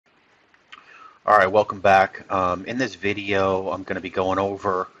All right, welcome back. In this video, I'm going to be going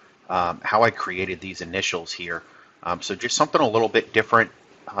over how I created these initials here. So just something a little bit different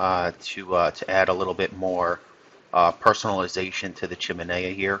to add a little bit more personalization to the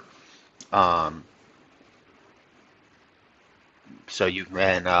Chiminea here. Um, so you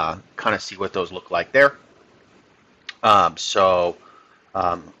can kind of see what those look like there. Let's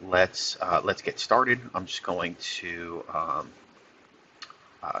get started. I'm just going to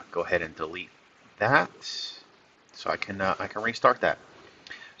go ahead and delete that so I can restart that.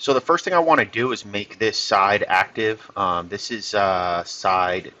 So the first thing I want to do is make this side active. This is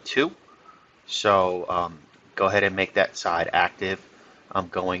side 2. So go ahead and make that side active. I'm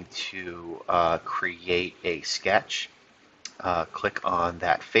going to create a sketch. Click on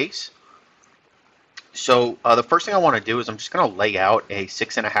that face. So the first thing I want to do is I'm just going to lay out a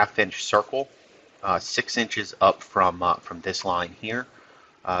 6.5-inch circle, 6 inches up from this line here.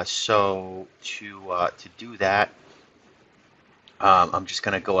 To do that, I'm just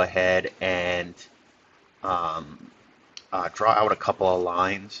going to go ahead and draw out a couple of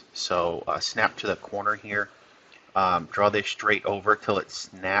lines. So snap to the corner here. Draw this straight over till it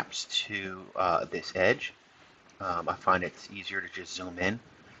snaps to this edge. I find it's easier to just zoom in.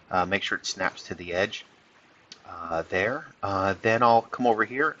 Make sure it snaps to the edge there. Then I'll come over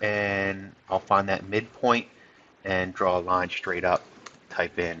here and I'll find that midpoint and draw a line straight up.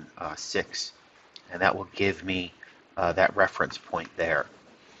 Type in 6, and that will give me that reference point there.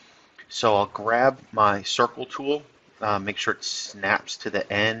 So I'll grab my circle tool, make sure it snaps to the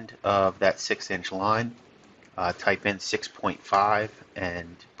end of that 6-inch line, type in 6.5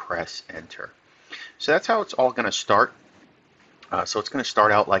 and press enter. So that's how it's all going to start. So it's going to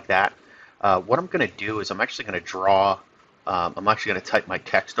start out like that. What I'm going to do is I'm actually going to type my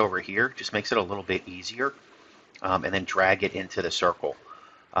text over here. Just makes it a little bit easier. And then drag it into the circle.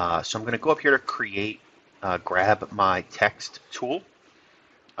 So I'm going to go up here to create, grab my text tool.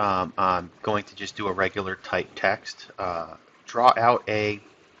 I'm going to just do a regular type text, draw out a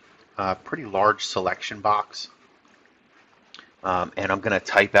pretty large selection box, and I'm going to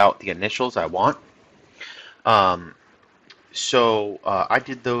type out the initials I want. I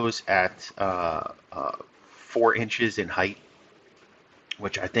did those at 4 inches in height,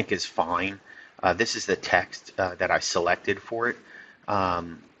 which I think is fine. This is the text that I selected for it.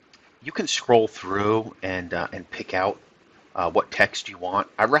 You can scroll through and pick out what text you want.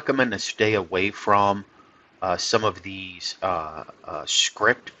 I recommend to stay away from some of these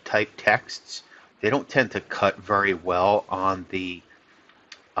script type texts. They don't tend to cut very well on the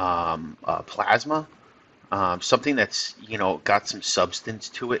plasma. Something that's got some substance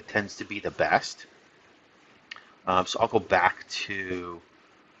to it tends to be the best. So I'll go back to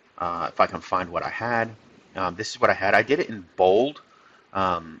if I can find what I had. This is what I had. I did it in bold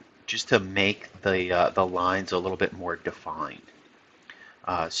just to make the lines a little bit more defined.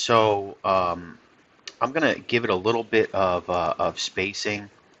 I'm going to give it a little bit of spacing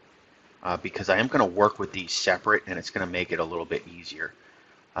because I am going to work with these separate, and it's going to make it a little bit easier.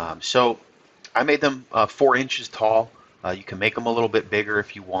 So I made them 4 inches tall. You can make them a little bit bigger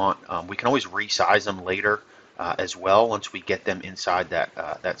if you want. We can always resize them later as well once we get them inside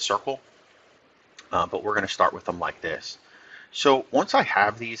that circle. But we're going to start with them like this. So once I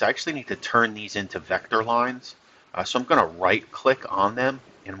have these, I actually need to turn these into vector lines. So I'm going to right click on them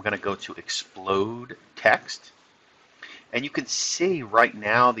and I'm going to go to explode text. And you can see right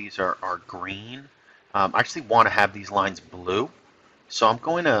now these are green. I actually want to have these lines blue. So I'm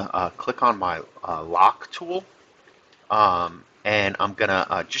going to click on my lock tool, and I'm going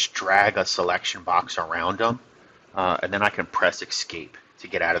to just drag a selection box around them, and then I can press escape to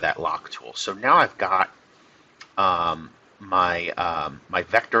get out of that lock tool. So now I've got my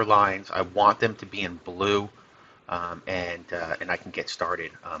vector lines. I want them to be in blue, and I can get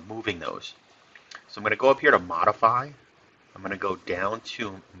started moving those. So I'm going to go up here to modify. I'm going to go down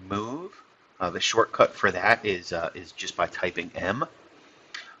to move. The shortcut for that is just by typing M.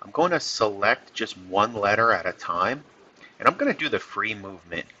 I'm going to select just one letter at a time, and I'm going to do the free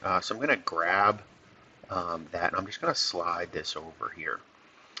movement. So I'm going to grab that, and I'm just going to slide this over here.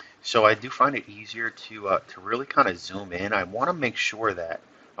 So I do find it easier to really kind of zoom in. I want to make sure that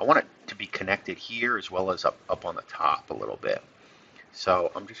I want it to be connected here as well as up on the top a little bit.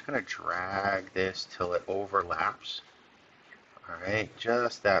 So I'm just going to drag this till it overlaps. All right,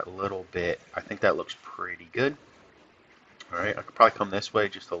 just that little bit. I think that looks pretty good. All right, I could probably come this way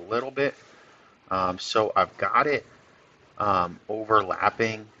just a little bit. So I've got it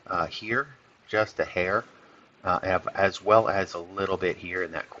overlapping here, just a hair, as well as a little bit here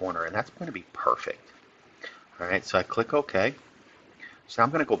in that corner, and that's going to be perfect. All right, so I click OK. So I'm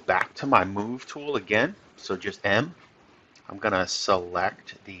going to go back to my move tool again. So just M. I'm going to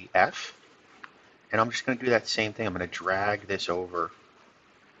select the F, and I'm just going to do that same thing. I'm going to drag this over,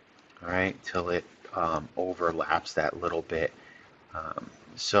 all right, till it overlaps that little bit.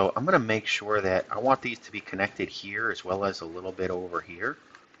 So I'm going to make sure that I want these to be connected here as well as a little bit over here.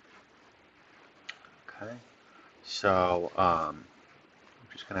 Okay, so I'm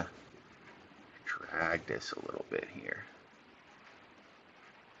just going to drag this a little bit here.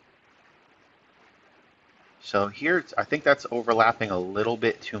 So here, I think that's overlapping a little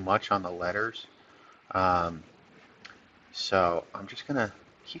bit too much on the letters. Um, so I'm just going to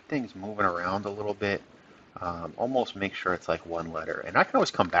keep things moving around a little bit. Almost make sure it's like one letter. And I can always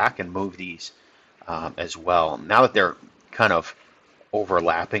come back and move these as well. Now that they're kind of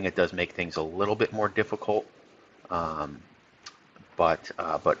overlapping, it does make things a little bit more difficult. Um, but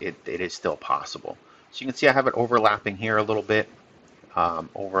it is still possible. So you can see I have it overlapping here a little bit.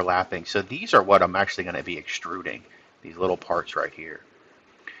 Overlapping. So these are what I'm actually going to be extruding, these little parts right here.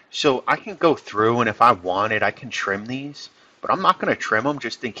 So I can go through, and if I wanted, I can trim these, but I'm not going to trim them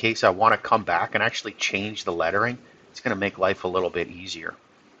just in case I want to come back and actually change the lettering. It's going to make life a little bit easier.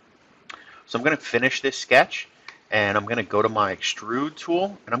 So I'm going to finish this sketch, and I'm going to go to my extrude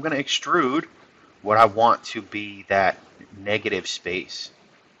tool, and I'm going to extrude what I want to be that negative space.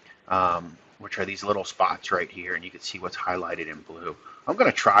 Which are these little spots right here, and you can see what's highlighted in blue. I'm going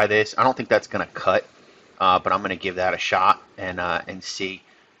to try this. I don't think that's going to cut, but I'm going to give that a shot and see.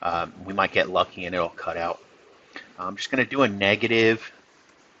 We might get lucky and it'll cut out. I'm just going to do a negative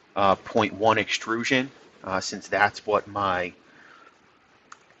 0.1 extrusion since that's what my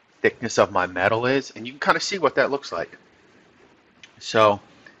thickness of my metal is, and you can kind of see what that looks like. So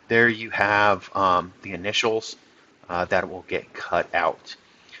there you have the initials that will get cut out.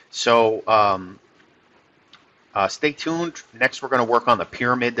 So stay tuned. Next, we're going to work on the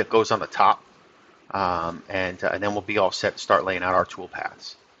pyramid that goes on the top, and then we'll be all set to start laying out our tool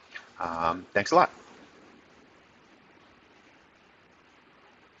paths. Thanks a lot.